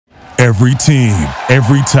Every team,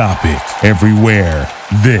 every topic, everywhere.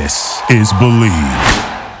 This is Believe.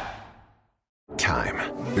 Time.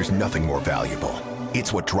 There's nothing more valuable.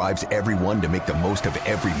 It's what drives everyone to make the most of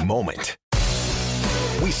every moment.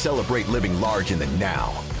 We celebrate living large in the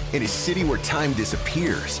now. In a city where time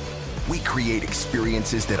disappears, we create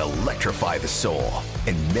experiences that electrify the soul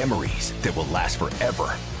and memories that will last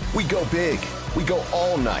forever. We go big. We go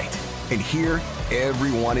all night. And here,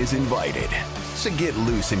 everyone is invited. So get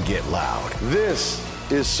loose and get loud. This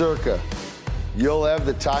is Circa. You'll have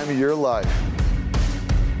the time of your life.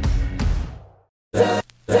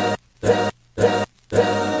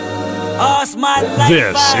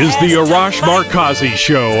 This is the Arash Markazi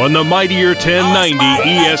Show on the Mightier 1090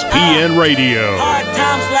 ESPN Radio.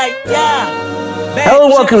 Hello,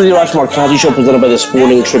 welcome to the Arash Markazi Show presented by the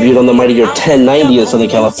Sporting Tribune on the Mightier 1090 in Southern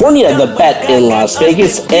California, the Bet in Las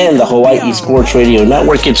Vegas, and the Hawaii Sports Radio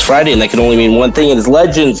Network. It's Friday, and that can only mean one thing. It is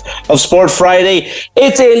Legends of Sport Friday.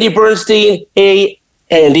 It's Andy Bernstein. Hey,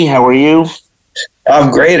 Andy, how are you?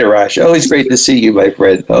 I'm great, Arash. Always great to see you, my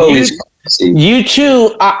friend. Always great to see you. You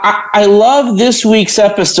too. I love this week's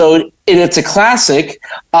episode, and it's a classic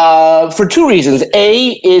for two reasons.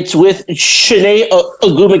 A, it's with Chiney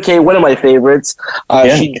Ogwumike, one of my favorites.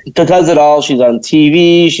 She does it all. She's on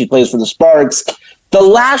TV. She plays for the Sparks. The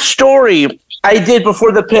last story I did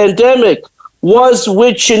before the pandemic was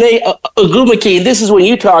with Chiney Ogwumike. This is when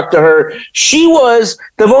you talked to her. She was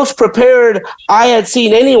the most prepared I had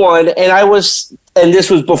seen anyone, and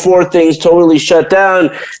this was before things totally shut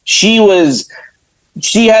down. She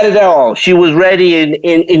had it all. She was ready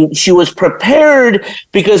and she was prepared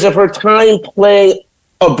because of her time playing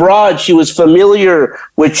abroad. She was familiar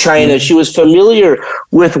with China. She was familiar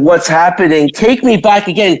with what's happening. Take me back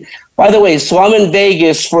again. By the way, so I'm in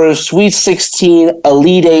Vegas for a Sweet 16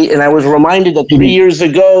 Elite 8, and I was reminded that 3 years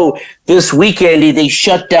ago this weekend, they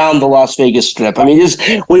shut down the Las Vegas Strip. I mean,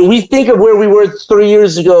 when we think of where we were 3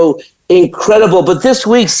 years ago, incredible. But this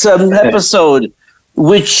week's episode,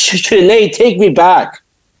 which Chiney, take me back.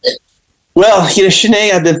 Well,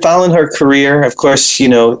 Chiney, I've been following her career, of course, at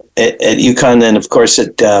UConn, and of course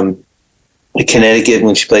at Connecticut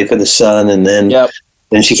when she played for the Sun, and then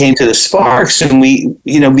then she came to the Sparks, and we,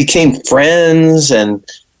 became friends, and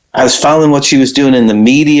I was following what she was doing in the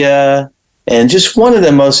media, and just one of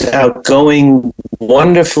the most outgoing,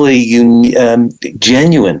 wonderfully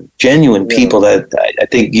genuine people that I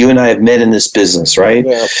think you and I have met in this business, right?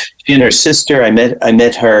 Yeah. She and her sister, I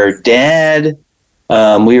met her dad.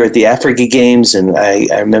 We were at the Africa Games, and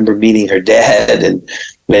I remember meeting her dad, and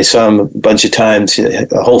I saw him a bunch of times,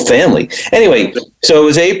 a whole family. Anyway, so it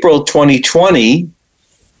was April 2020,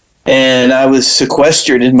 and I was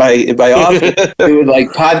sequestered in my office doing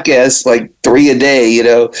podcasts 3 a day,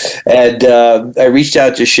 and I reached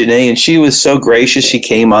out to Chiney, and she was so gracious. She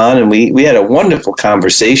came on, and we had a wonderful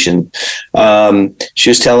conversation.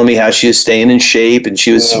 She was telling me how she was staying in shape, and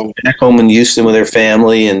she was back home in Houston with her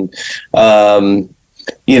family, and it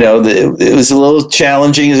was a little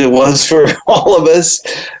challenging as it was for all of us.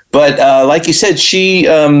 But like you said, she's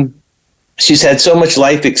had so much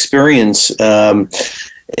life experience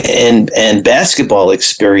and basketball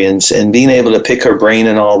experience, and being able to pick her brain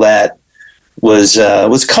and all that was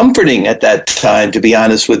comforting at that time, to be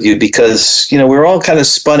honest with you, because we were all kind of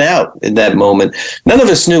spun out in that moment. None of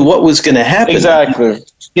us knew what was going to happen. Exactly.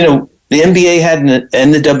 The NBA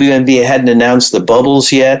and the WNBA hadn't announced the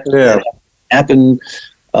bubbles yet. Yeah. It happened.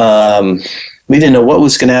 We didn't know what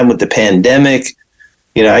was going to happen with the pandemic.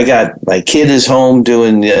 I got my kid is home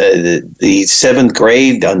doing the seventh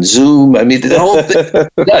grade on Zoom. I mean, the whole thing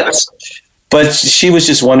nuts. But she was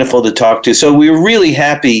just wonderful to talk to. So we were really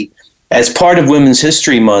happy, as part of Women's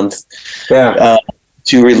History Month,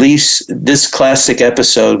 to release this classic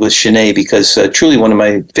episode with Chiney, because truly one of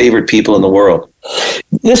my favorite people in the world.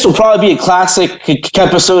 This will probably be a classic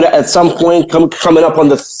episode at some point coming up on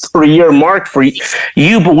the 3-year mark for you.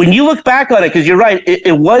 But when you look back on it, because you're right,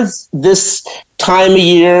 it was this time of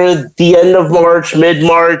year, the end of March,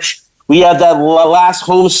 mid-March. We had that last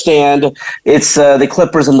homestand. It's the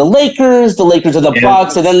Clippers and the Lakers and the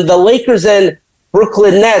Bucks, and then the Lakers and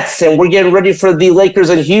Brooklyn Nets, and we're getting ready for the Lakers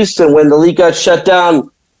in Houston when the league got shut down.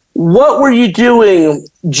 What were you doing,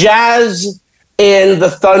 Jazz and the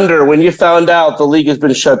Thunder, when you found out the league has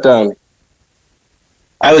been shut down?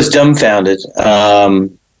 I was dumbfounded.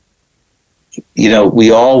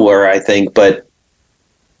 We all were, I think, but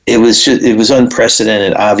it was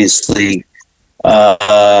unprecedented, obviously.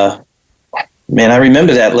 Man, I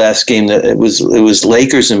remember that last game. That it was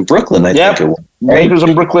Lakers and Brooklyn, I think it was. Right? Lakers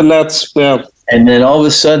and Brooklyn Nets, yeah. And then all of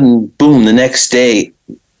a sudden, boom, the next day,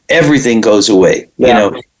 everything goes away.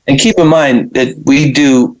 And keep in mind that we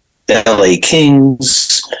do LA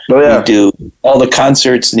Kings. Oh, yeah. We do all the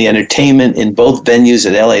concerts and the entertainment in both venues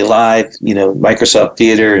at LA Live, Microsoft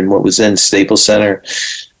Theater and what was then Staples Center.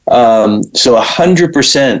 So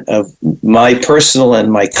 100% of my personal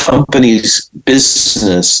and my company's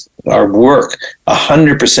business, our work,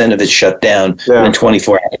 100% of it shut down in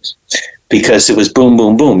 24 hours because it was boom,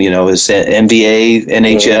 boom, boom. It was NBA,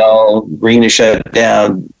 NHL, arena shut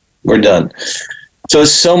down. We're done. So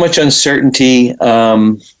it's so much uncertainty.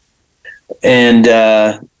 Thank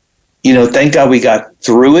God we got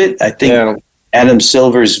through it. I think Adam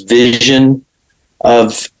Silver's vision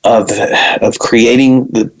of creating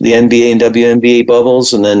the NBA and WNBA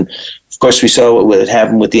bubbles, and then of course we saw what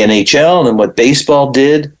happened with the NHL and what baseball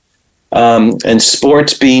did, and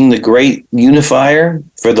sports being the great unifier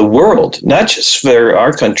for the world, not just for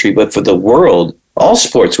our country but for the world. All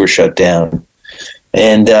sports were shut down,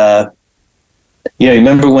 and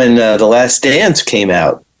remember when The Last Dance came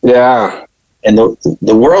out? Yeah, and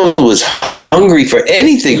the world was hungry for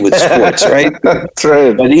anything with sports, right? That's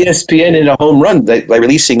right. But ESPN did a home run by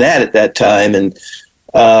releasing that at that time, and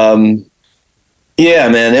man,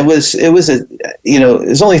 it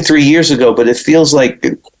was only 3 years ago, but it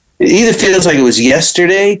either feels like it was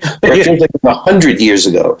yesterday, or it feels like 100 years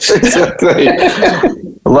ago. Exactly.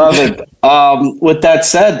 Love it. With that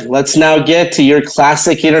said, let's now get to your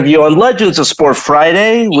classic interview on Legends of Sport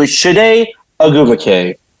Friday with Chiney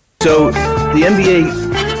Ogwumike. So the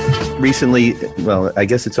NBA recently, well, I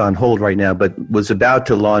guess it's on hold right now, but was about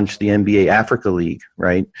to launch the NBA Africa League,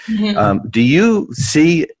 right? Mm-hmm. Do you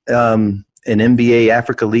see an NBA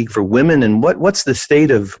Africa League for women, and what's the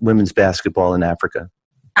state of women's basketball in Africa?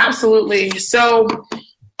 Absolutely. So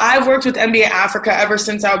I've worked with NBA Africa ever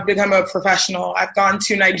since I've become a professional. I've gone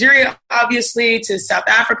to Nigeria, obviously, to South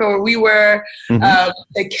Africa where we were,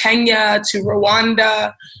 to Kenya, to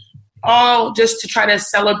Rwanda, all just to try to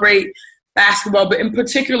celebrate basketball, but in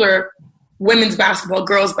particular, women's basketball,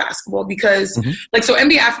 girls basketball, because so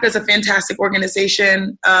NBA Africa is a fantastic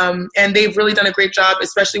organization, and they've really done a great job,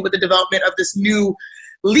 especially with the development of this new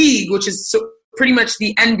league, which is pretty much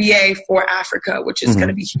the NBA for Africa, which is going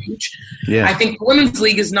to be huge. Yeah. I think the women's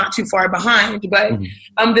league is not too far behind, but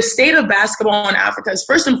the state of basketball in Africa is,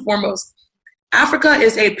 first and foremost, Africa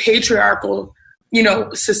is a patriarchal,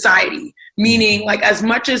 society, meaning as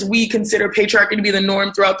much as we consider patriarchy to be the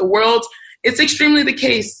norm throughout the world, it's extremely the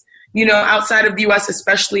case, outside of the U.S.,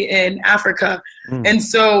 especially in Africa. And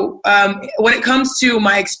so when it comes to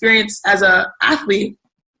my experience as an athlete,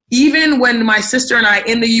 even when my sister and I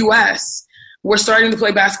in the U.S. were starting to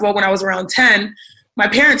play basketball when I was around 10, my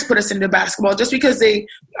parents put us into basketball just because they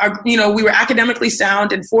are, we were academically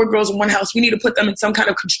sound and 4 girls in one house. We need to put them in some kind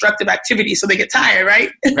of constructive activity so they get tired, right?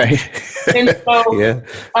 Right. And so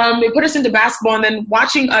they put us into basketball, and then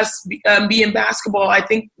watching us be in basketball, I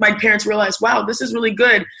think my parents realized, wow, this is really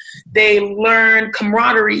good. They learn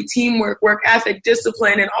camaraderie, teamwork, work ethic,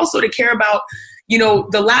 discipline, and also to care about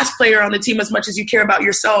the last player on the team as much as you care about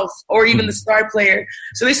yourself, or even the star player.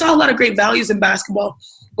 So they saw a lot of great values in basketball.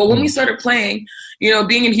 But when we started playing,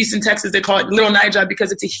 being in Houston, Texas, they call it Little Niger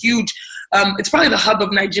because it's a huge, it's probably the hub of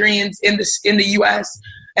Nigerians in the U.S.,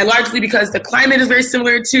 and largely because the climate is very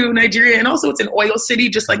similar to Nigeria, and also it's an oil city,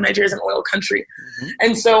 just like Nigeria is an oil country.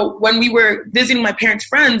 And so when we were visiting my parents'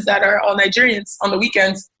 friends that are all Nigerians on the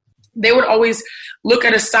weekends, they would always look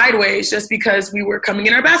at us sideways just because we were coming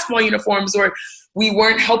in our basketball uniforms, or we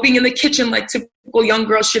weren't helping in the kitchen like typical young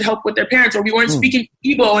girls should help with their parents, or we weren't speaking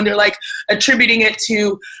Igbo, and they're attributing it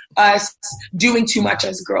to us doing too much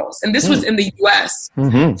as girls. And this was in the U.S.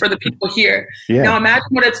 For the people here. Yeah. Now imagine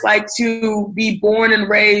what it's like to be born and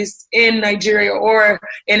raised in Nigeria or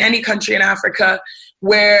in any country in Africa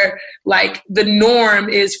where the norm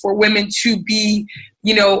is for women to be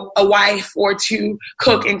a wife or to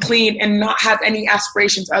cook and clean and not have any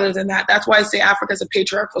aspirations other than that. That's why I say Africa is a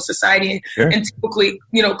patriarchal society and typically,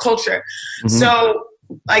 culture. So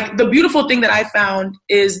the beautiful thing that I found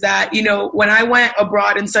is that, when I went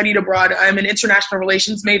abroad and studied abroad, I'm an international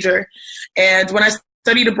relations major. And when I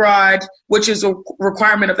studied abroad, which is a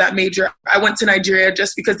requirement of that major, I went to Nigeria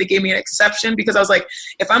just because they gave me an exception, because I was like,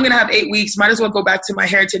 if I'm going to have 8 weeks, might as well go back to my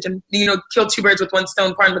heritage and, kill 2 birds with one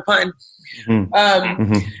stone, pardon the pun.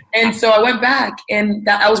 And so I went back, and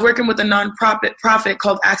I was working with a non-profit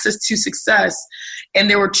called Access to Success. And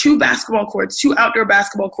there were 2 basketball courts, 2 outdoor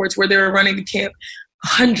basketball courts where they were running the camp.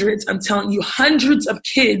 hundreds, I'm telling you, hundreds of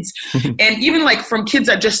kids. And even like from kids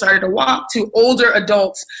that just started to walk to older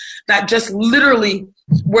adults that just literally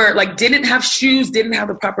were like, didn't have shoes, didn't have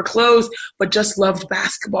the proper clothes, but just loved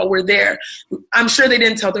basketball, were there. I'm sure they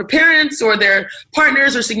didn't tell their parents or their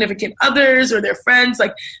partners or significant others or their friends.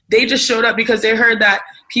 Like, they just showed up because they heard that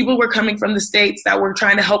people were coming from the States that were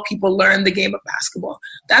trying to help people learn the game of basketball.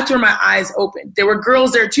 That's where my eyes opened. There were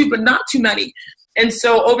girls there too, but not too many. And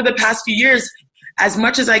so over the past few years, as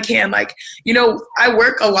much as I can, like, you know, I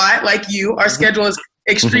work a lot like you. Our schedule is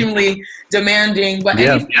extremely demanding, but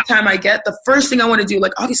any time I get, the first thing I want to do,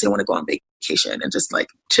 like, obviously I want to go on vacation and just like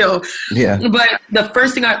chill. Yeah. But the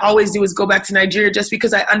first thing I always do is go back to Nigeria, just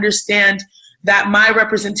because I understand that my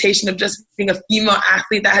representation of just being a female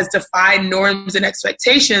athlete that has defied norms and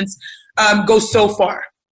expectations goes so far.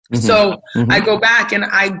 So I go back and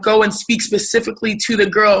I go and speak specifically to the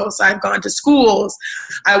girls. I've gone to schools.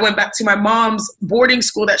 I went back to my mom's boarding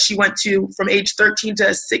school that she went to from age 13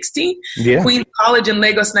 to 16, Queen's College in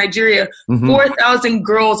Lagos, Nigeria, 4,000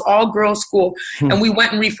 girls, all girls school. And we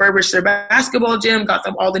went and refurbished their basketball gym, got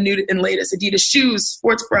them all the new and latest Adidas shoes,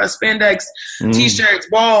 sports bras, spandex, t-shirts,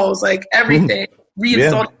 balls, like everything,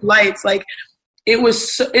 reinstalled lights, like,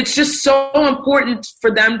 it's just so important for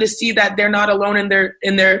them to see that they're not alone in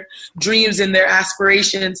their dreams and their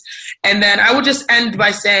aspirations. And then I would just end by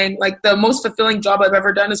saying, like, the most fulfilling job I've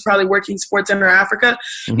ever done is probably working Sports Center Africa,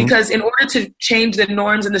 because in order to change the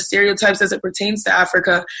norms and the stereotypes as it pertains to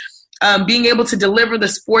Africa, being able to deliver the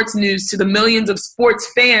sports news to the millions of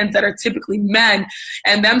sports fans that are typically men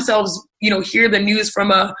and themselves, you know, hear the news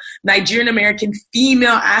from a Nigerian American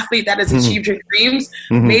female athlete that has achieved her dreams,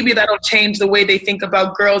 maybe that'll change the way they think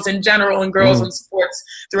about girls in general and girls in sports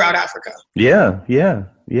throughout Africa.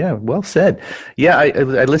 Yeah, well said. Yeah,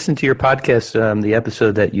 I listened to your podcast, the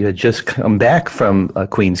episode that you had just come back from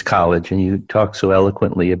Queen's College, and you talked so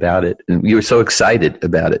eloquently about it, and you were so excited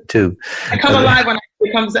about it too. I come alive when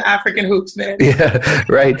it comes to African hoops, man. Yeah,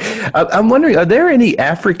 right. I'm wondering, are there any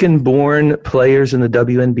African-born players in the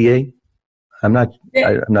WNBA? I'm not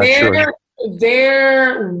sure.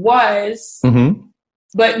 There was.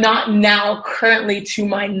 But not now, currently, to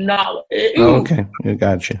my knowledge. Oh, okay, I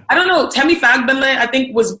gotcha. I don't know. Temi Fagbale, I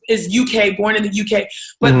think, is UK, born in the UK.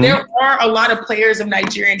 But there are a lot of players of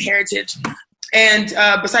Nigerian heritage. And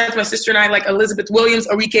besides my sister and I, like Elizabeth Williams,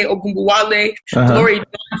 Arike Ogunbowale, Glory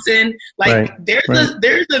Johnson, like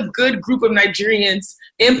there's a good group of Nigerians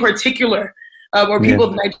in particular, or people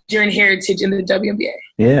of Nigerian heritage in the WNBA.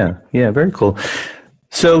 Yeah, very cool.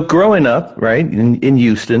 So growing up, right, in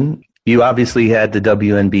Houston, you obviously had the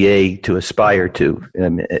WNBA to aspire to.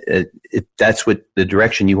 That's what the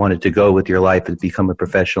direction you wanted to go with your life, is become a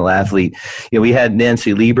professional athlete. You know, we had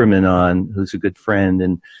Nancy Lieberman on, who's a good friend,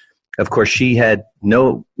 and of course she had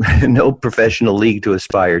no professional league to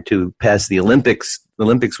aspire to past the Olympics. The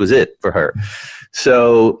Olympics was it for her.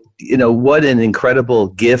 So, you know, what an incredible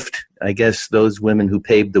gift, I guess, those women who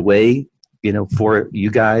paved the way, you know, for you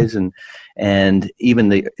guys, and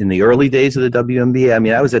even in the early days of the WNBA. I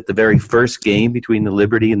mean, I was at the very first game between the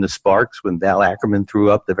Liberty and the Sparks when Val Ackerman threw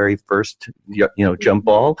up the very first, jump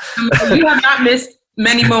ball. You have not missed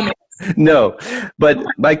many moments. No, but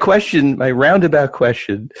my roundabout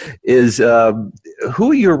question is,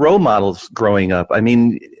 who are your role models growing up? I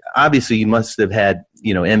mean, obviously you must have had,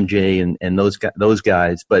 MJ and those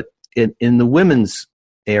guys, but in the women's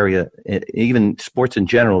area, even sports in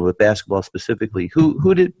general, but basketball specifically,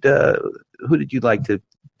 who did you like to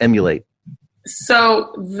emulate?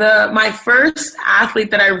 So my first athlete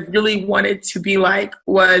that I really wanted to be like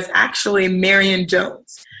was actually Marion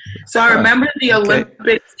Jones. So I remember the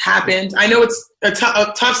Olympics happened. I know it's a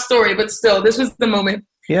tough story, but still, this was the moment.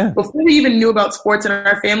 Yeah. Before we even knew about sports and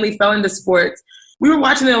our family fell into sports, we were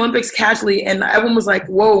watching the Olympics casually, and everyone was like,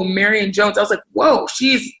 whoa, Marion Jones. I was like, whoa,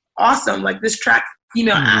 she's awesome. Like, this track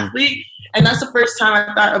female athlete. And that's the first time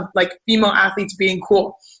I thought of like female athletes being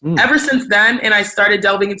cool. Ever since then, and I started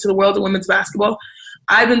delving into the world of women's basketball,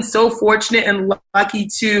 I've been so fortunate and lucky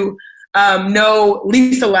to know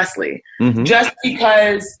Lisa Leslie, just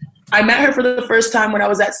because I met her for the first time when I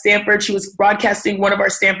was at Stanford. She was broadcasting one of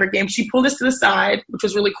our Stanford games. She pulled us to the side, which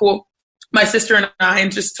was really cool, my sister and I,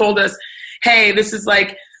 and just told us, hey, this is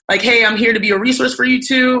like, hey, I'm here to be a resource for you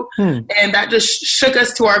two. And that just shook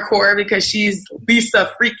us to our core because she's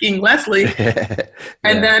Lisa freaking Leslie.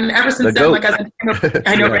 And then ever since then, like,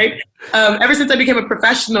 I know, right? Ever since I became a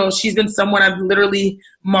professional, she's been someone I've literally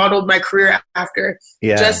modeled my career after.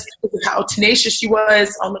 Just because of how tenacious she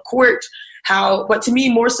was on the court, but to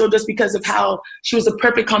me more so just because of how she was the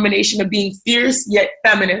perfect combination of being fierce yet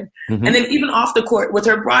feminine. And then even off the court with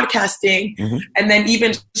her broadcasting, and then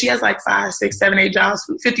even she has like 5, 6, 7, 8 jobs,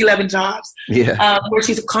 50, 11 jobs, where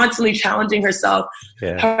she's constantly challenging herself.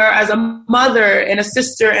 Her as a mother and a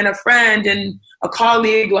sister and a friend and a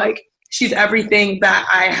colleague, like she's everything that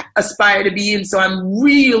I aspire to be. And so I'm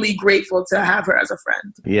really grateful to have her as a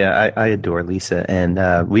friend. Yeah, I adore Lisa.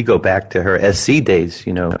 And we go back to her SC days,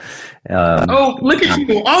 you know. Oh, look at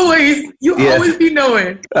you. Always be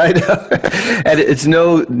knowing. I know. And it's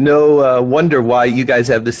no wonder why you guys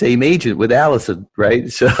have the same agent with Allison,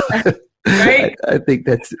 right? So right? I think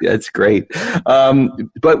that's great.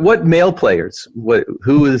 But what male players,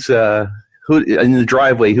 who in the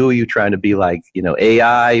driveway, who are you trying to be like? You know,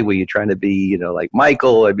 AI? Were you trying to be, you know, like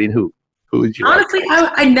Michael? I mean, who is you? Honestly,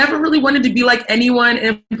 I never really wanted to be like anyone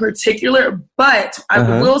in particular, but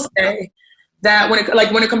I will say that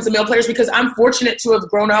when it comes to male players, because I'm fortunate to have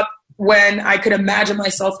grown up when I could imagine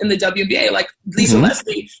myself in the WNBA, like Lisa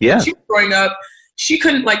Leslie. Yeah. When she was growing up, she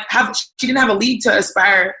couldn't she didn't have a league to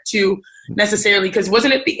aspire to necessarily, because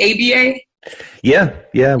wasn't it the ABA? Yeah,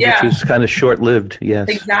 which was kind of short-lived. Yes,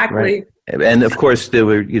 exactly. Right. And of course, there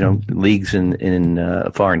were leagues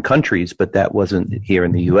in foreign countries, but that wasn't here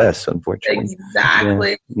in the U.S. Unfortunately.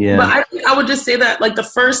 Exactly. Yeah. But I would just say that like the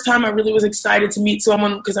first time I really was excited to meet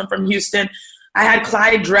someone, because I'm from Houston, I had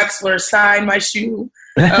Clyde Drexler sign my shoe,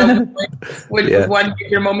 which was one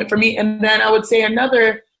bigger moment for me. And then I would say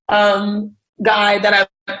another guy that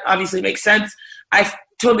obviously makes sense. I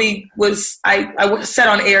was said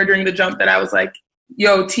on air during the jump that I was like,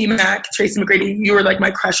 yo, T-Mac, Tracy McGrady, you were like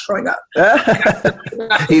my crush growing up.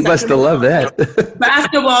 He must have loved that.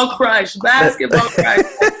 Basketball crush.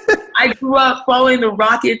 I grew up following the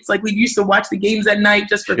Rockets. Like we used to watch the games at night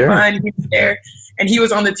just for fun. He was there and he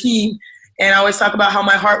was on the team. And I always talk about how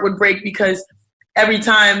my heart would break because every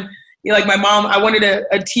time, like my mom, I wanted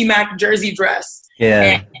a T-Mac jersey dress. Yeah.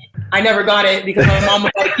 And I never got it because my mom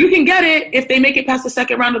was like, you can get it if they make it past the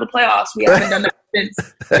second round of the playoffs. We haven't done that since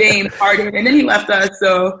James Harden. And then he left us,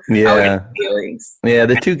 so I would have feelings. Yeah,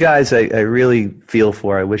 the two guys I really feel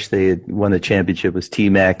for, I wish they had won the championship, was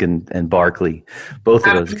T-Mac and Barkley. Both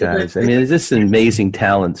of those guys. I mean, it's just amazing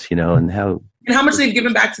talents, and how much they've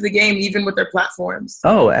given back to the game, even with their platforms.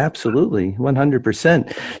 Oh, absolutely,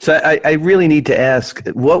 100%. So I really need to ask,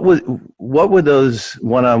 what were those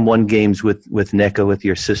one-on-one games with Nneka, with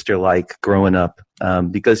your sister, like growing up?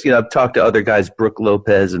 Because I've talked to other guys, Brooke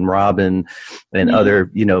Lopez and Robin, and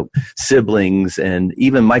other siblings, and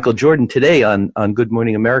even Michael Jordan today on Good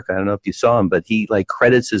Morning America. I don't know if you saw him, but he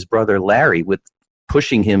credits his brother Larry with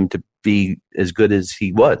pushing him to be as good as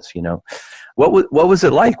he was. What was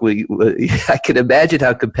it like? I can imagine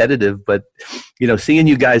how competitive, but seeing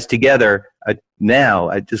you guys together now,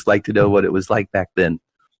 I'd just like to know what it was like back then.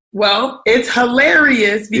 Well, it's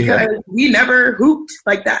hilarious because we never hooped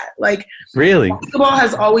like that. Like, really, basketball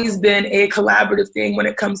has always been a collaborative thing when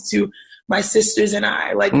it comes to my sisters and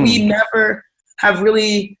I. Like, we never have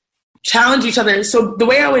really challenged each other. So the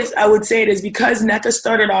way I would say it is because Nneka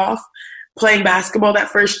started off playing basketball that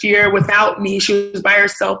first year without me. She was by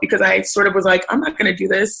herself because I sort of was like, I'm not going to do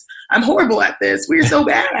this. I'm horrible at this. We're so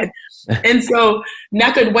bad. And so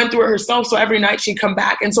Nneka went through it herself. So every night she'd come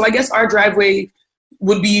back. And so I guess our driveway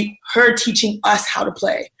would be her teaching us how to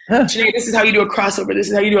play. Sinead, this is how you do a crossover. This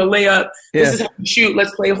is how you do a layup. This is how you shoot.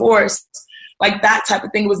 Let's play horse. Like that type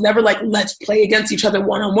of thing. It was never like, let's play against each other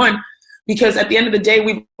one-on-one. Because at the end of the day,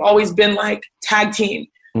 we've always been like tag team.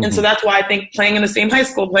 And so that's why I think playing in the same high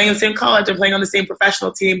school, playing in the same college, and playing on the same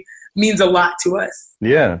professional team means a lot to us.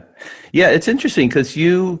 Yeah. Yeah, it's interesting because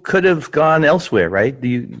you could have gone elsewhere, right?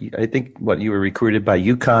 I think, you were recruited by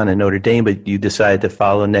UConn and Notre Dame, but you decided to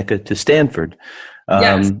follow Nneka to Stanford.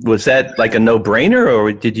 Yes. Was that like a no-brainer,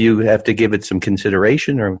 or did you have to give it some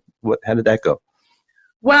consideration, or what? How did that go?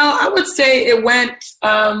 Well, I would say it went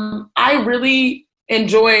I really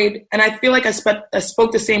enjoyed, and I feel like I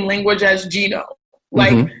spoke the same language as Gino.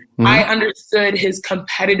 Like, I understood his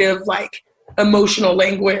competitive, emotional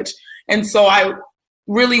language. And so I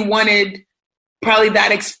really wanted probably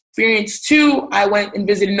that experience too. I went and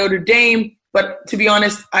visited Notre Dame, but to be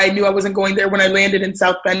honest, I knew I wasn't going there when I landed in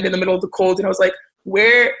South Bend in the middle of the cold. And I was like,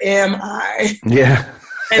 where am I? Yeah.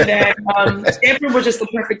 And then Stanford was just the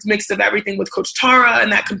perfect mix of everything with Coach Tara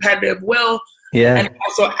and that competitive will. Yeah. And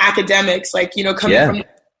also academics, coming from the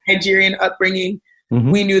Nigerian upbringing.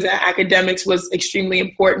 We knew that academics was extremely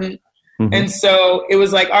important. And so it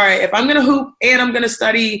was like, all right, if I'm going to hoop and I'm going to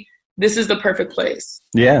study, this is the perfect place.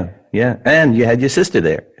 Yeah, yeah. And you had your sister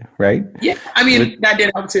there, right? Yeah. I mean, that did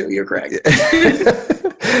help too. You're correct.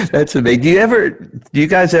 That's amazing. Do you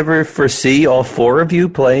guys ever foresee all four of you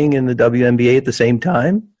playing in the WNBA at the same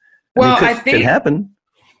time? Well, I think it could happen.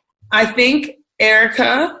 I think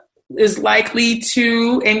Erica is likely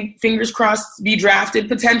to, and fingers crossed, be drafted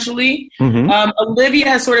potentially. Olivia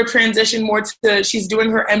has sort of transitioned more to, she's doing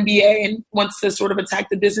her MBA and wants to sort of attack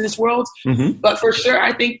the business world. But for sure,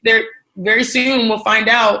 I think very soon we'll find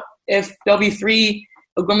out if there'll be 3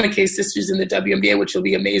 Ogwumike sisters in the WNBA, which will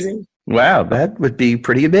be amazing. Wow, that would be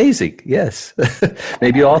pretty amazing. Yes.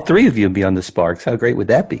 Maybe all 3 of you would be on the Sparks. How great would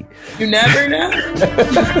that be? You never know.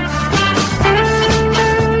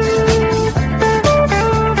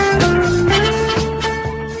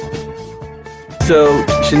 So,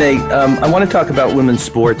 Shanae, I want to talk about women's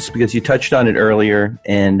sports because you touched on it earlier.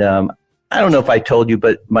 And I don't know if I told you,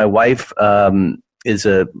 but my wife is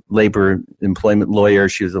a labor employment lawyer.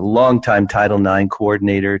 She was a longtime Title IX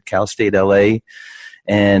coordinator at Cal State LA.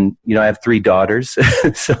 And, I have 3 daughters.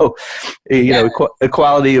 So,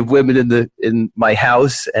 equality of women in my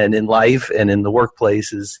house and in life and in the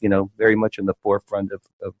workplace is, very much in the forefront of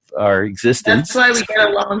our existence. That's why we get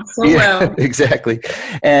along so well. Exactly.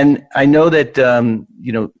 And I know that,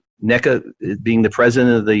 NECA being the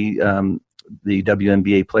president of the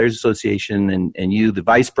WNBA Players Association and you, the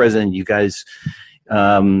vice president, you guys,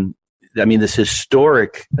 this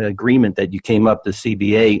historic agreement that you came up, the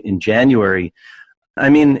CBA in January, I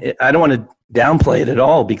don't want to downplay it at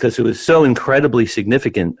all because it was so incredibly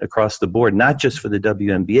significant across the board, not just for the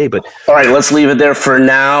WNBA, but... All right, let's leave it there for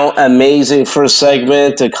now. Amazing first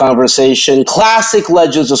segment, a conversation. Classic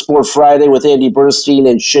Legends of Sport Friday with Andy Bernstein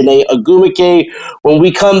and Shanae Ogwumike. When we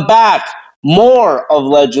come back, more of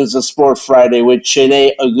Legends of Sport Friday with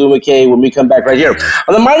Shanae Ogwumike when we come back right here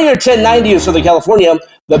on the Mightier 1090 in Southern California,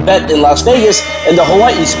 the Bet in Las Vegas, and the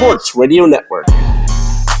Hawaii Sports Radio Network.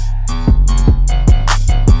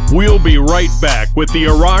 We'll be right back with the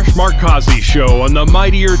Arash Markazi Show on the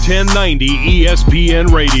Mightier 1090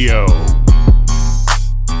 ESPN Radio.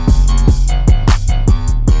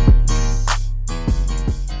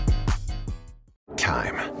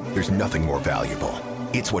 Time. There's nothing more valuable.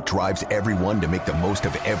 It's what drives everyone to make the most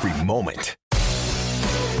of every moment.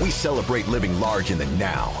 We celebrate living large in the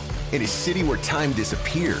now. In a city where time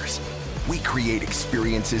disappears, we create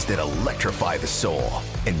experiences that electrify the soul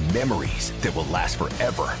and memories that will last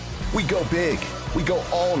forever. We go big, we go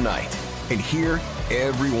all night, and here,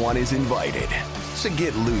 everyone is invited. So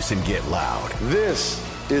get loose and get loud. This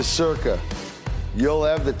is Circa. You'll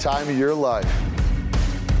have the time of your life.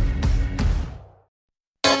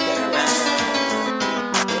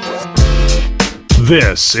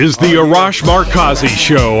 This is the Arash Markazi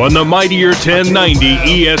Show on the Mightier 1090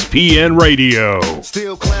 ESPN Radio.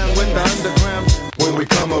 Still clown with the underground when we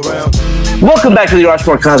come around. Welcome back to the Arash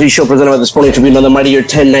Markazi Show, presented by the Sporting Tribune on the Mightier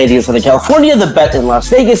 1090 in Southern California, the Bet in Las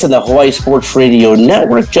Vegas, and the Hawaii Sports Radio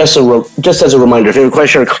Network. Just as a reminder, if you have a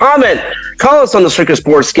question or comment, call us on the Circa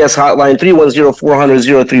Sports Guest Hotline,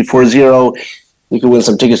 310-400-0340. You can win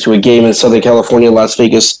some tickets to a game in Southern California, Las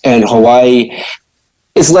Vegas, and Hawaii.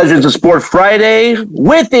 It's Legends of Sport Friday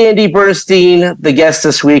with Andy Bernstein, the guest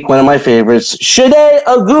this week, one of my favorites, Shanae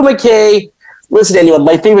Ogwumike. Listen, anyone,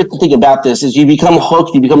 my favorite thing about this is you become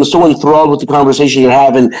hooked, you become so enthralled with the conversation you're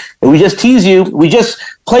having, and we just tease you. We just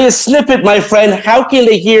play a snippet, my friend. How can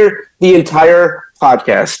they hear the entire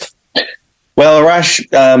podcast? Well, Arash,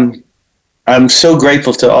 I'm so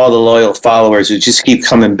grateful to all the loyal followers who just keep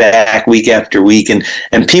coming back week after week, and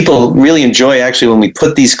people really enjoy actually when we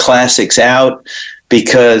put these classics out.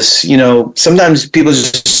 Because, sometimes people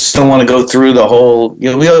just don't want to go through the whole,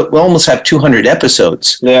 we almost have 200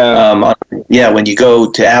 episodes. Yeah. When you go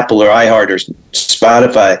to Apple or iHeart or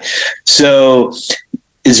Spotify. So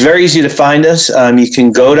it's very easy to find us. You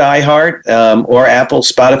can go to iHeart or Apple,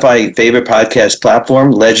 Spotify, favorite podcast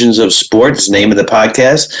platform, Legends of Sport is the name of the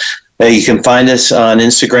podcast. You can find us on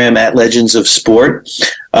Instagram at Legends of Sport.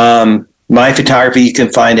 My photography you can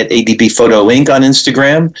find at ADB Photo Inc. on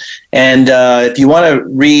Instagram. And if you want to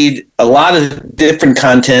read a lot of different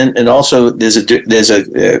content, and also there's a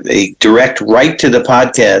direct right to the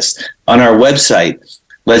podcast on our website,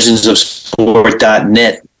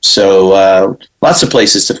 legendsofsport.net. So lots of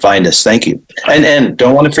places to find us. Thank you. And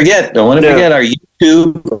don't want to forget our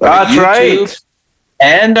YouTube. That's right.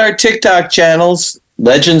 And our TikTok channels.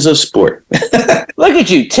 Legends of Sport. Look at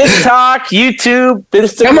you, TikTok, YouTube,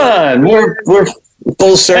 Instagram. Come on, we're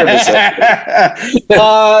full service.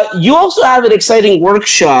 You also have an exciting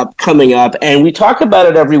workshop coming up, and we talk about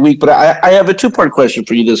it every week, but I have a 2-part question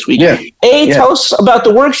for you this week. Yeah. Tell us about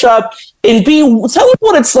the workshop, and B, tell me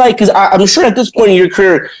what it's like, because I'm sure at this point in your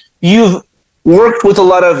career, you've worked with a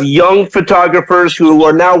lot of young photographers who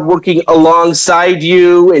are now working alongside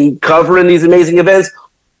you and covering these amazing events.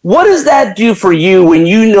 What does that do for you when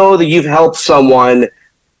you know that you've helped someone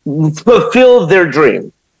fulfill their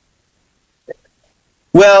dream?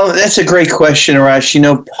 Well, that's a great question, Arash. You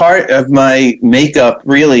know, part of my makeup,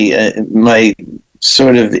 really, my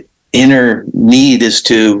sort of inner need is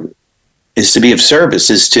to be of service,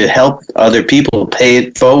 is to help other people, pay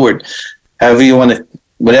it forward, however you want to,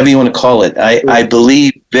 whatever you want to call it. I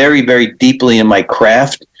believe very, very deeply in my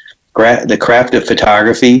craft, the craft of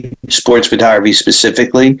photography, sports photography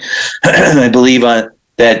specifically. I believe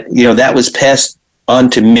that, you know, that was passed on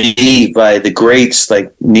to me by the greats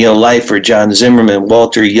like Neil Leifer, John Zimmerman,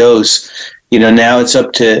 Walter Yost. You know, now it's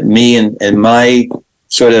up to me and my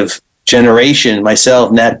sort of generation,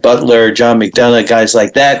 myself, Nat Butler, John McDonough, guys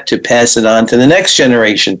like that, to pass it on to the next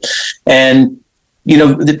generation. And, you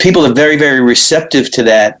know, the people are very, very receptive to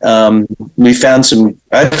that. I found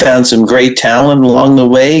some great talent along the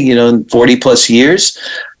way, you know, in 40 plus years.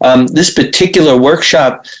 This particular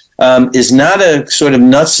workshop is not a sort of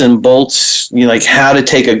nuts and bolts, you know, like how to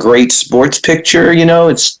take a great sports picture. You know,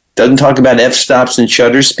 it doesn't talk about f-stops and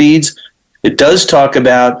shutter speeds. It does talk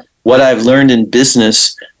about what I've learned in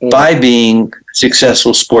business by being a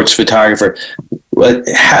successful sports photographer,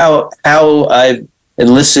 how I've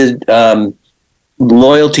enlisted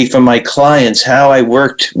loyalty from my clients, how I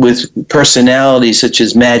worked with personalities such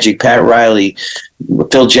as Magic, Pat Riley,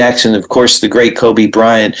 Phil Jackson, of course, the great Kobe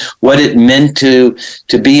Bryant, what it meant to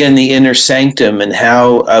be in the inner sanctum and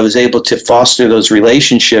how I was able to foster those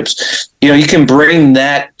relationships. You know, you can bring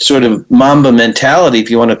that sort of Mamba mentality,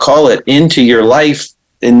 if you want to call it, into your life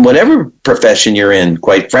in whatever profession you're in,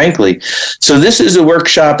 quite frankly. So this is a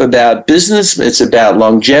workshop about business. It's about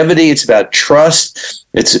longevity. It's about trust.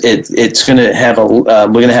 It's going to have we're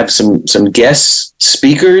going to have some guest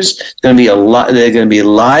speakers. It's going to be there are going to be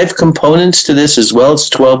live components to this as well. It's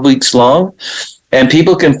 12 weeks long, and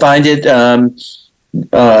people can find it on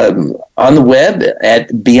the web at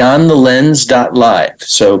beyondthelens.live.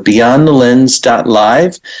 So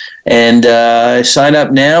beyondthelens.live. And sign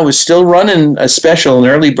up now. We're still running a special, an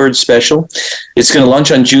early bird special. It's going to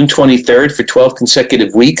launch on June 23rd for 12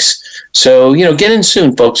 consecutive weeks. So, you know, get in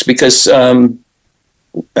soon, folks, because I'm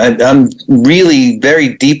really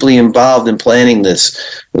very deeply involved in planning this.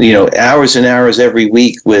 You know, hours and hours every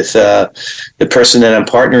week with the person that I'm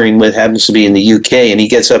partnering with happens to be in the UK, and he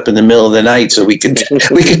gets up in the middle of the night so we can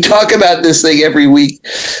talk about this thing every week.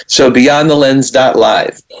 So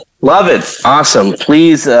beyondthelens.live. Love it. Awesome.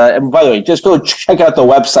 Please, and by the way, just go check out the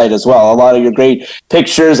website as well. A lot of your great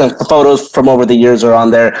pictures and photos from over the years are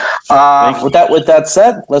on there. With that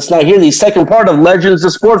said, let's now hear the second part of Legends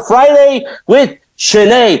of Sport Friday with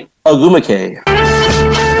Chiney Ogwumike.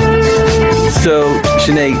 So,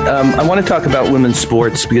 Chiney, I want to talk about women's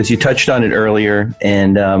sports because you touched on it earlier.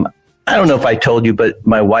 And I don't know if I told you, but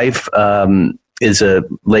my wife is a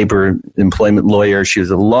labor employment lawyer. She was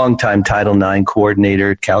a longtime Title IX coordinator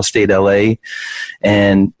at Cal State LA.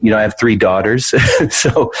 And, you know, I have 3 daughters.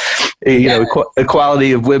 So, you know,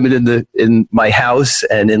 equality of women in my house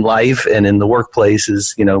and in life and in the workplace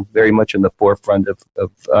is, you know, very much in the forefront of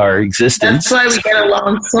our existence. That's why we get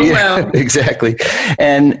along so well. Exactly.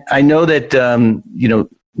 And I know that, you know,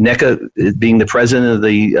 NECA being the president of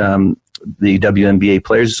the WNBA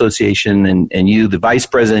Players Association and you, the vice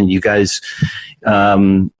president, you guys, I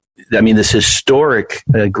mean, this historic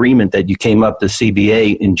agreement that you came up, the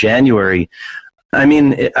CBA in January, I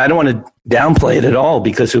mean, I don't want to downplay it at all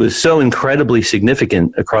because it was so incredibly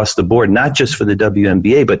significant across the board, not just for the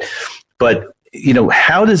WNBA, but you know,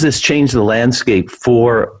 how does this change the landscape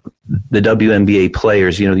for the WNBA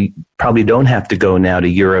players? You know, you probably don't have to go now to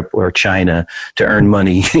Europe or China to earn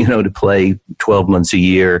money, you know, to play 12 months a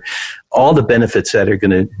year, all the benefits that are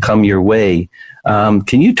going to come your way.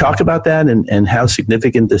 Can you talk about that and how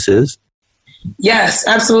significant this is? Yes,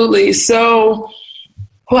 absolutely. So,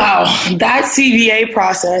 wow, that CBA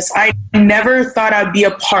process, I never thought I'd be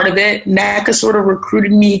a part of it. NECA sort of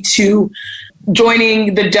recruited me to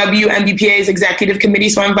joining the WNBPA's executive committee.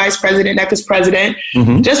 So I'm vice president, NECA's president,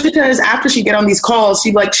 just because after she'd get on these calls,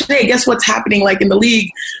 she'd be like, hey, guess what's happening like in the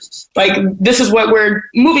league? Like, this is what we're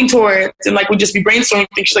moving towards. And like, we'd just be brainstorming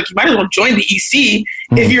things. She's like, you might as well join the EC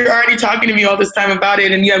if you're already talking to me all this time about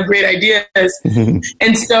it and you have great ideas.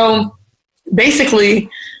 And so basically,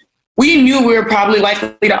 we knew we were probably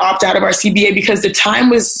likely to opt out of our CBA because the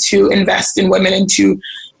time was to invest in women and to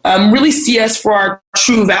really see us for our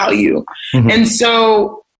true value. And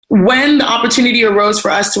so when the opportunity arose for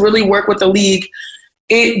us to really work with the league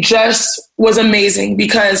it just was amazing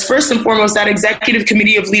because first and foremost, that executive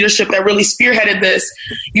committee of leadership that really spearheaded this,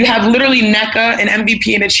 you have literally Nneka, an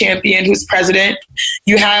MVP and a champion who's president.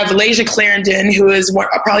 You have Layshia Clarendon, who is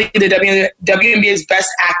probably the WNBA's best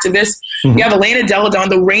activist. Mm-hmm. You have Elena Delle Donne,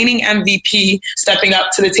 the reigning MVP, stepping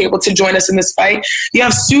up to the table to join us in this fight. You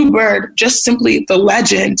have Sue Bird, just simply the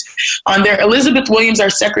legend on there. Elizabeth Williams, our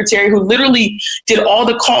secretary, who literally did all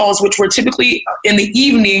the calls, which were typically in the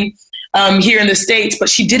evening here in the States, but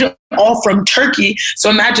she did it all from Turkey. So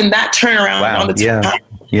imagine that turnaround on the time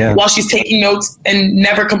while she's taking notes and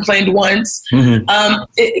never complained once.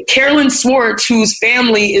 Mm-hmm. Carolyn Swartz, whose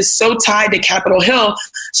family is so tied to Capitol Hill,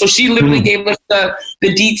 so she literally gave us the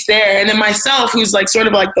deets there. And then myself, who's like sort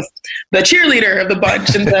of like the cheerleader of the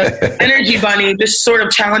bunch and the energy bunny, just sort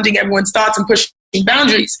of challenging everyone's thoughts and pushing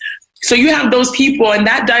boundaries. So you have those people, and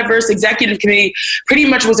that diverse executive committee pretty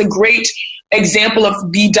much was a great example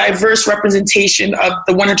of the diverse representation of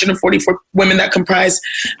the 144 women that comprise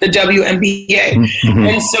the WNBA. Mm-hmm.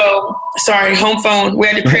 And so, sorry, home phone, we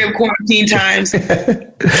had to crib quarantine times.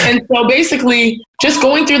 And so basically just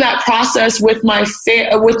going through that process with my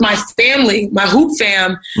family, my hoop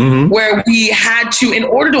fam, where we had to, in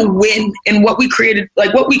order to win, and what we created,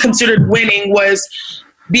 like what we considered winning was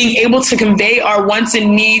being able to convey our wants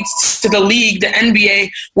and needs to the league, the NBA,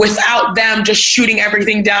 without them just shooting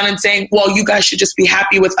everything down and saying, well, you guys should just be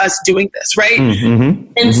happy with us doing this, right? Mm-hmm.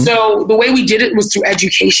 And so the way we did it was through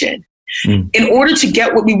education. In order to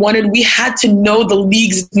get what we wanted, we had to know the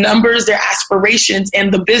league's numbers, their aspirations,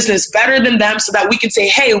 and the business better than them so that we can say,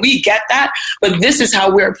 hey, we get that, but this is how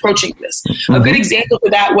we're approaching this. A good example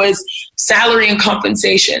of that was salary and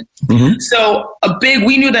compensation. So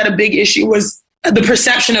we knew that a big issue was the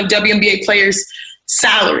perception of WNBA players'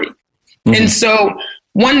 salary. And so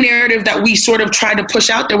one narrative that we sort of tried to push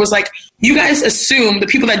out there was like, you guys assume, the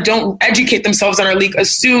people that don't educate themselves on our league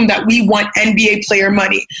assume that we want NBA player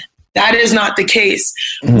money. That is not the case.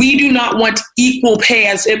 We do not want equal pay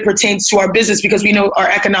as it pertains to our business because we know our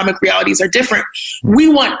economic realities are different. We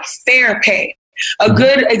want fair pay. A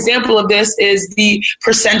good example of this is the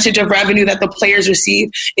percentage of revenue that the players receive.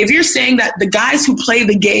 If you're saying that the guys who play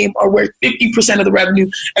the game are worth 50% of the revenue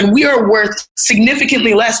and we are worth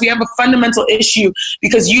significantly less, we have a fundamental issue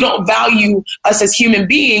because you don't value us as human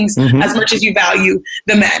beings as much as you value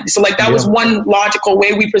the men. So like that was one logical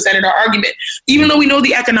way we presented our argument, even though we know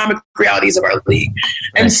the economic realities of our league.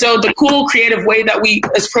 And so the cool creative way that we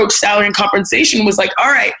approached salary and compensation was like,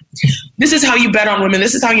 all right, this is how you bet on women.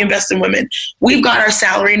 This is how you invest in women. We've got our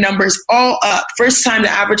salary numbers all up. First time the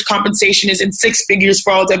average compensation is in six figures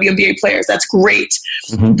for all WNBA players. That's great.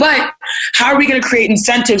 But how are we going to create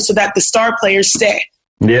incentives so that the star players stay?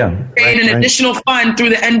 Create an additional fund through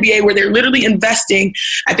the NBA where they're literally investing,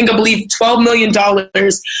 I believe $12 million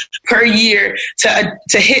per year to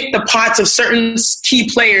hit the pots of certain key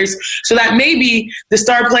players so that maybe the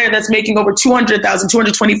star player that's making over $200,000,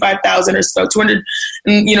 $225,000 or so,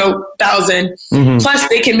 $200,000, plus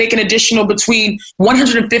they can make an additional between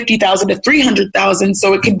 $150,000 to $300,000.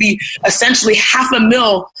 So it could be essentially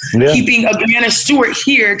 $500,000 keeping a Brianna Stewart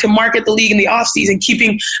here to market the league in the offseason,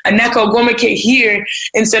 keeping a Nneka Ogwumike here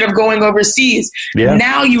instead of going overseas.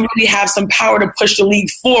 Now you really have some power to push the league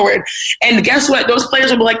forward. And guess what? Those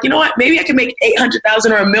players will be like, you know what? Maybe I can make $800,000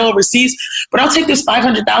 or $1 million overseas, but I'll take this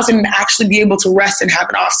 $500,000 and actually be able to rest and have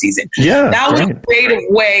an off season. That was a creative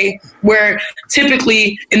way where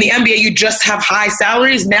typically in the NBA you just have high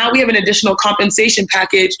salaries. Now we have an additional compensation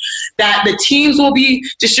package that the teams will be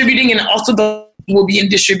distributing and also will be in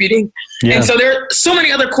distributing. And so there are so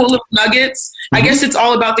many other cool little nuggets. I guess it's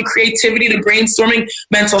all about the creativity, the brainstorming,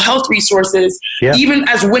 mental health resources. Even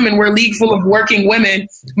as women, we're a league full of working women.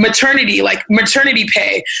 Maternity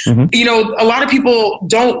pay. A lot of people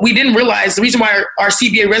we didn't realize the reason why our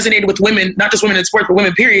CBA resonated with women, not just women in sports, but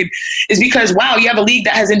women period, is because, wow, you have a league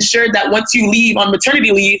that has ensured that once you leave on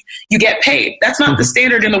maternity leave, you get paid. That's not the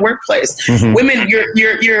standard in the workplace. Women,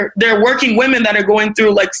 they're working women that are going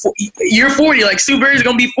through like year 40, like Sue Bird is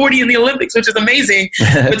going to be 40 in the Olympics, which is amazing,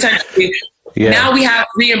 potentially. Now we have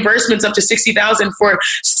reimbursements up to $60,000 for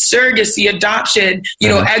surrogacy, adoption,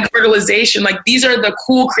 egg fertilization. Like these are the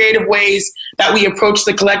cool, creative ways that we approach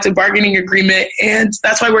the collective bargaining agreement, and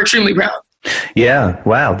that's why we're extremely proud.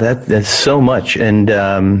 Wow, that's so much, and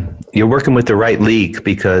you're working with the right league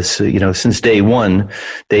because since day one,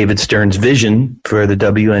 David Stern's vision for the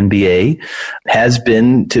WNBA has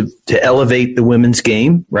been to elevate the women's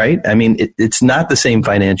game. Right? I mean, it's not the same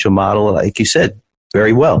financial model, like you said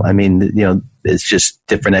very well. I mean, it's just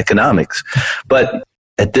different economics, but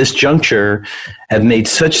at this juncture have made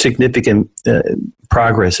such significant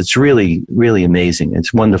progress. It's really, really amazing.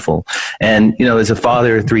 It's wonderful. And, you know, as a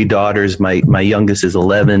father of 3 daughters, my youngest is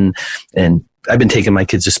 11, and I've been taking my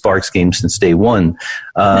kids to Sparks games since day one.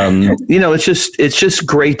 You know, it's just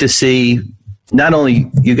great to see not only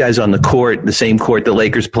you guys on the court, the same court the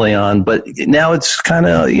Lakers play on, but now it's kind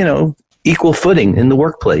of, you know, equal footing in the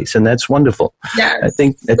workplace, and that's wonderful. Yeah, I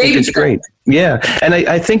think it's great. Yeah, and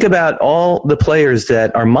I think about all the players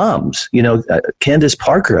that are moms. You know, Candace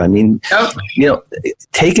Parker. I mean, you know,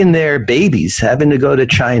 taking their babies, having to go to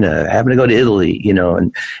China, having to go to Italy, you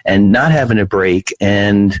know, and not having a break.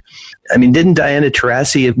 And I mean, didn't Diana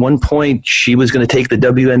Taurasi at one point, she was going to take the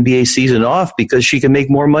WNBA season off because she could make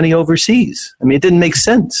more money overseas? I mean, it didn't make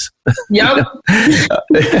sense. Yep.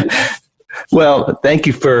 Well, thank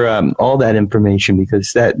you for all that information,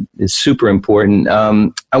 because that is super important.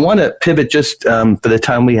 I want to pivot just for the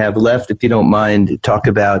time we have left, if you don't mind, talk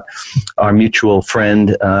about our mutual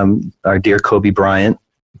friend, our dear Kobe Bryant,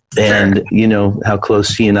 and, you know, how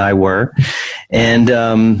close he and I were. And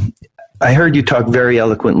I heard you talk very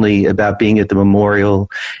eloquently about being at the memorial,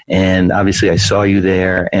 and obviously I saw you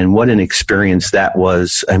there, and what an experience that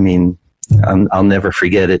was. I mean, I'll never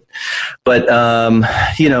forget it. But,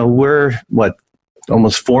 you know, we're,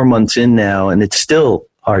 almost 4 months in now, and it's still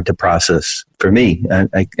hard to process for me.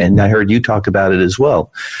 And I heard you talk about it as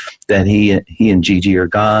well, that he and Gigi are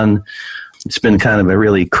gone. It's been kind of a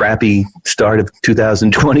really crappy start of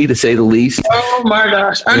 2020, to say the least. Oh, my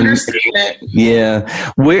gosh. Understatement.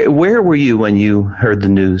 Yeah. Where were you when you heard the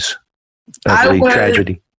news of the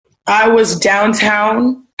tragedy? I was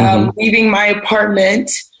downtown, leaving my apartment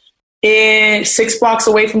 6 blocks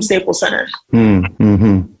away from Staples Center.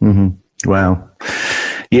 Wow.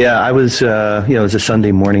 Yeah, I was, you know, it was a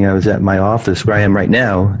Sunday morning. I was at my office where I am right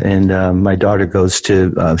now, and my daughter goes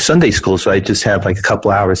to Sunday school, so I just have like a couple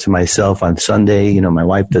hours to myself on Sunday. You know, my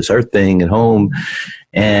wife does her thing at home,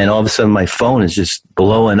 and all of a sudden my phone is just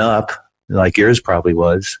blowing up, like yours probably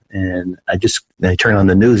was, and I turned on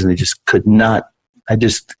the news, and I just could not.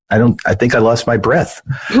 I think I lost my breath.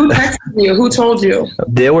 Who texted you? Who told you?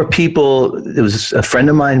 There were people. It was a friend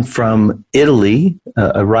of mine from Italy,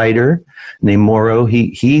 a writer named Moro.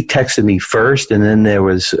 He texted me first, and then there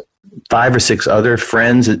was 5 or 6 other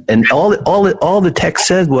friends, and all the text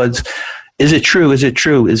said was, "Is it true? Is it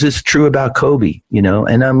true? Is this true about Kobe?" You know,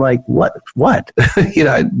 and I'm like, "What? You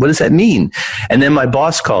know, what does that mean?" And then my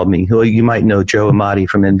boss called me, who you might know, Joe Amati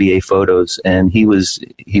from NBA Photos, and he was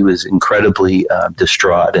incredibly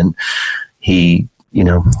distraught, and he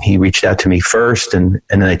reached out to me first, and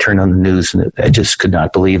then I turned on the news, and I just could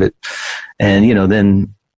not believe it. And you know,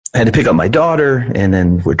 then I had to pick up my daughter, and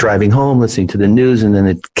then we're driving home listening to the news, and then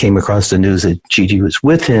it came across the news that Gigi was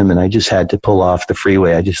with him, and I just had to pull off the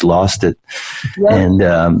freeway. I just lost it. Yeah.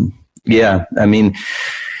 And yeah, I mean,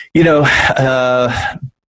 you know,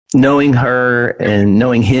 knowing her and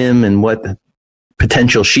knowing him and what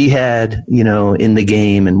potential she had, you know, in the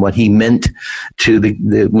game, and what he meant to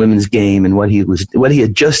the women's game, and what he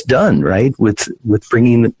had just done, right, with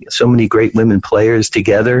bringing so many great women players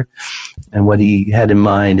together, and what he had in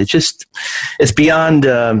mind. It's beyond.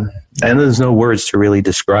 I know there's no words to really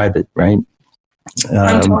describe it, right?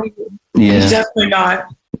 I'm telling you, yeah, definitely not.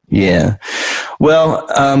 Yeah. Well,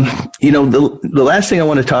 you know, the last thing I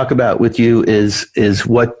want to talk about with you is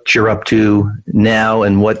what you're up to now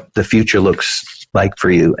and what the future looks like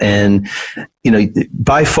for you. And, you know,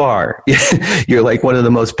 by far, you're like one of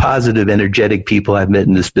the most positive, energetic people I've met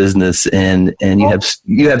in this business. And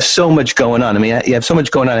you have so much going on. I mean, you have so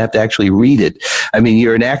much going on, I have to actually read it. I mean,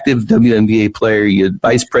 you're an active WNBA player. You're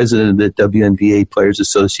vice president of the WNBA Players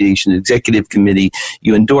Association Executive Committee.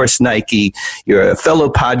 You endorse Nike. You're a fellow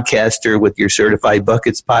podcaster with your Certified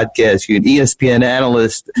Buckets podcast. You're an ESPN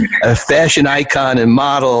analyst, a fashion icon and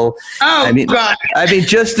model. Oh, God. I mean,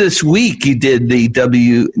 just this week you did the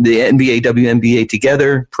NBA WNBA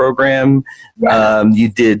Together program. Yeah. You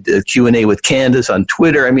did a Q&A with Candace on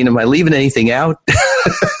Twitter. I mean, am I leaving anything out?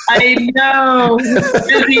 I know.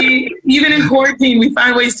 Busy. Even in quarantine, we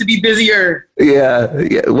find ways to be busier. Yeah.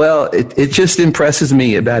 Well, it just impresses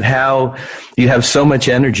me about how you have so much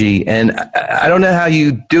energy. And I don't know how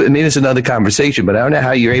you do it. Maybe it's another conversation, but I don't know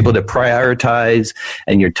how you're able to prioritize,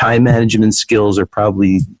 and your time management skills are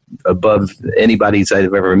probably above anybody's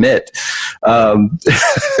I've ever met.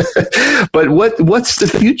 But what's the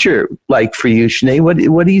future like for you, Shanae?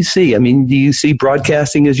 What do you see? I mean, do you see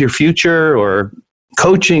broadcasting as your future, or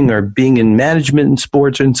coaching, or being in management in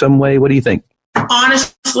sports in some way? What do you think?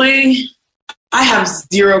 Honestly, I have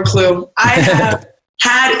zero clue. I have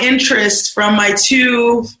had interest from my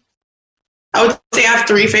I would say I have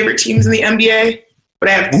 3 favorite teams in the NBA. but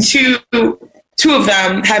I have two of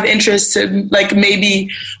them have interest to like maybe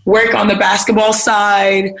work on the basketball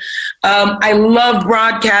side. I love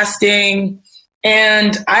broadcasting,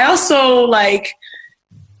 and I also like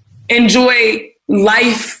enjoy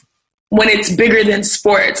life when it's bigger than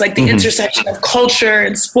sports, like the intersection of culture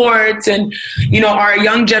and sports and, you know, our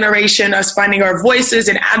young generation, us finding our voices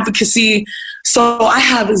and advocacy. So I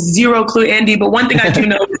have zero clue, Andy, but one thing I do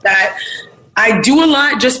know is that I do a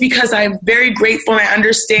lot just because I'm very grateful and I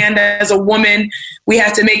understand that as a woman, we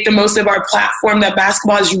have to make the most of our platform that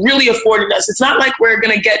basketball has really afforded us. It's not like we're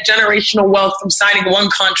going to get generational wealth from signing one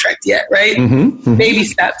contract yet, right? Baby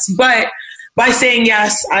steps. But by saying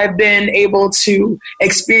yes, I've been able to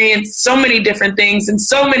experience so many different things and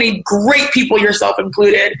so many great people, yourself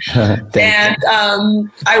included. And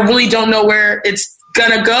I really don't know where it's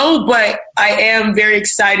going to go, but I am very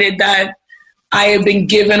excited that I have been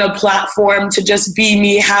given a platform to just be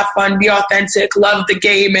me, have fun, be authentic, love the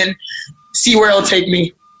game, and see where it'll take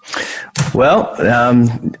me. Well,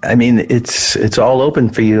 I mean, it's all open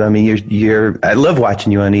for you. I mean, you're. I love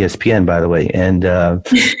watching you on ESPN, by the way, and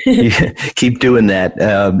you keep doing that.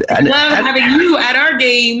 I love having you at our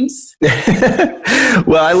games.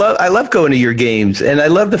 Well, I love going to your games, and I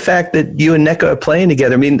love the fact that you and Nneka are playing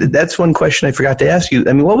together. I mean, that's one question I forgot to ask you.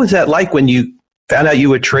 I mean, what was that like when you found out you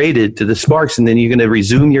were traded to the Sparks, and then you're going to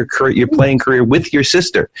resume your playing career with your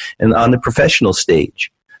sister and on the professional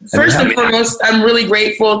stage? First and foremost, I'm really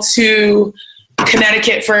grateful to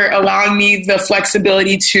Connecticut for allowing me the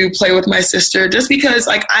flexibility to play with my sister. Just because,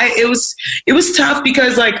 like, it was tough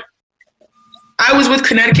because, like, I was with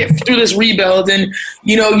Connecticut through this rebuild, and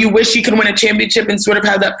you know, you wish you could win a championship and sort of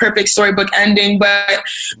have that perfect storybook ending, but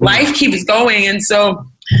life keeps going, and so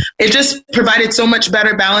it just provided so much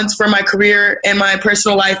better balance for my career and my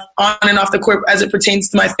personal life on and off the court as it pertains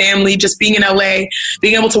to my family. Just being in LA,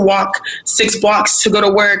 being able to walk 6 blocks to go to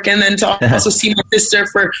work, and then to also see my sister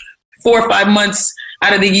for 4 or 5 months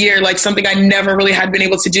out of the year, like something I never really had been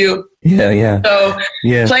able to do. So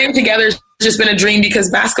playing together has just been a dream because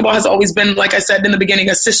basketball has always been, like I said in the beginning,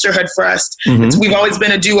 a sisterhood for us. We've always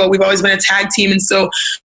been a duo. We've always been a tag team. And so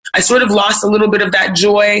I sort of lost a little bit of that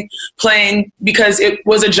joy playing because it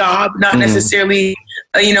was a job, not necessarily,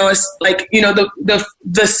 the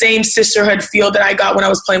same sisterhood feel that I got when I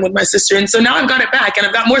was playing with my sister. And so now I've got it back, and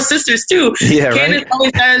I've got more sisters too. Candace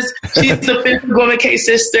always says she's the fifth Agumike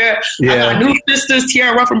sister. I got new sisters,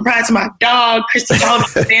 Tiara Ruffin Pratt, my dog, Kristen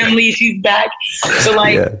Holland's family, she's back. So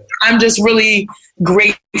I'm just really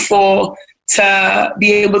grateful to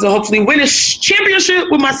be able to hopefully win a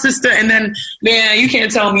championship with my sister. And then, man, you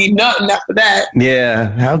can't tell me nothing after that. Yeah.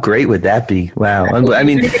 How great would that be? Wow. I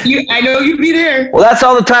mean, I know you'd be there. Well, that's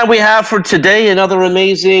all the time we have for today. Another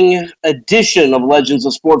amazing edition of Legends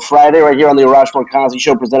of Sport Friday right here on the Arash Markazi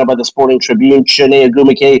Show, presented by the Sporting Tribune. Chiney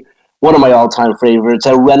Ogwumike, one of my all-time favorites,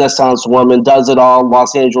 a Renaissance woman, does it all,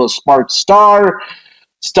 Los Angeles Sparks star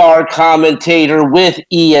commentator with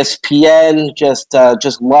ESPN. Just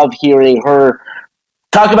love hearing her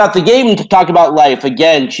talk about the game and talk about life.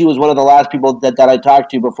 Again, she was one of the last people that I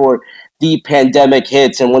talked to before the pandemic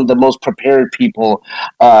hits, and one of the most prepared people.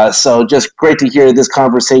 So just great to hear this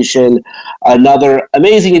conversation. Another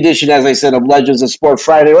amazing edition, as I said, of Legends of Sport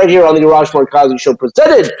Friday right here on the Arash Markazi Show,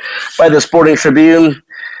 presented by the Sporting Tribune.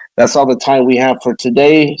 That's all the time we have for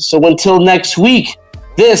today. So until next week,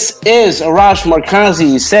 this is Arash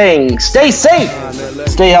Markazi saying, stay safe,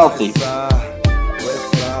 stay healthy.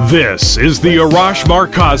 This is the Arash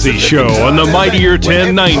Markazi Show on the Mightier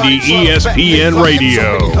 1090 ESPN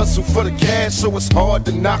Radio. Hustle for the cash, so it's hard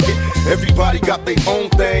to knock it. Everybody got their own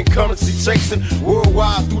thing, currency chasing.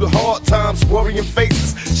 Worldwide through the hard times, worrying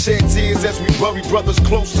faces. Shed tears as we bury brothers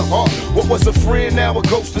close to heart. What was a friend, now a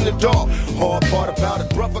ghost in the dark. Hard part about it,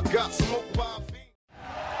 brother got smoked by.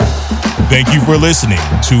 Thank you for listening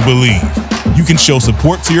to Believe. You can show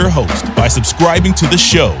support to your host by subscribing to the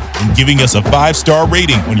show and giving us a 5-star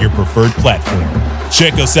rating on your preferred platform.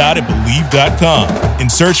 Check us out at Believe.com and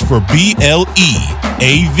search for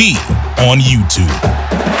BLEAV on YouTube.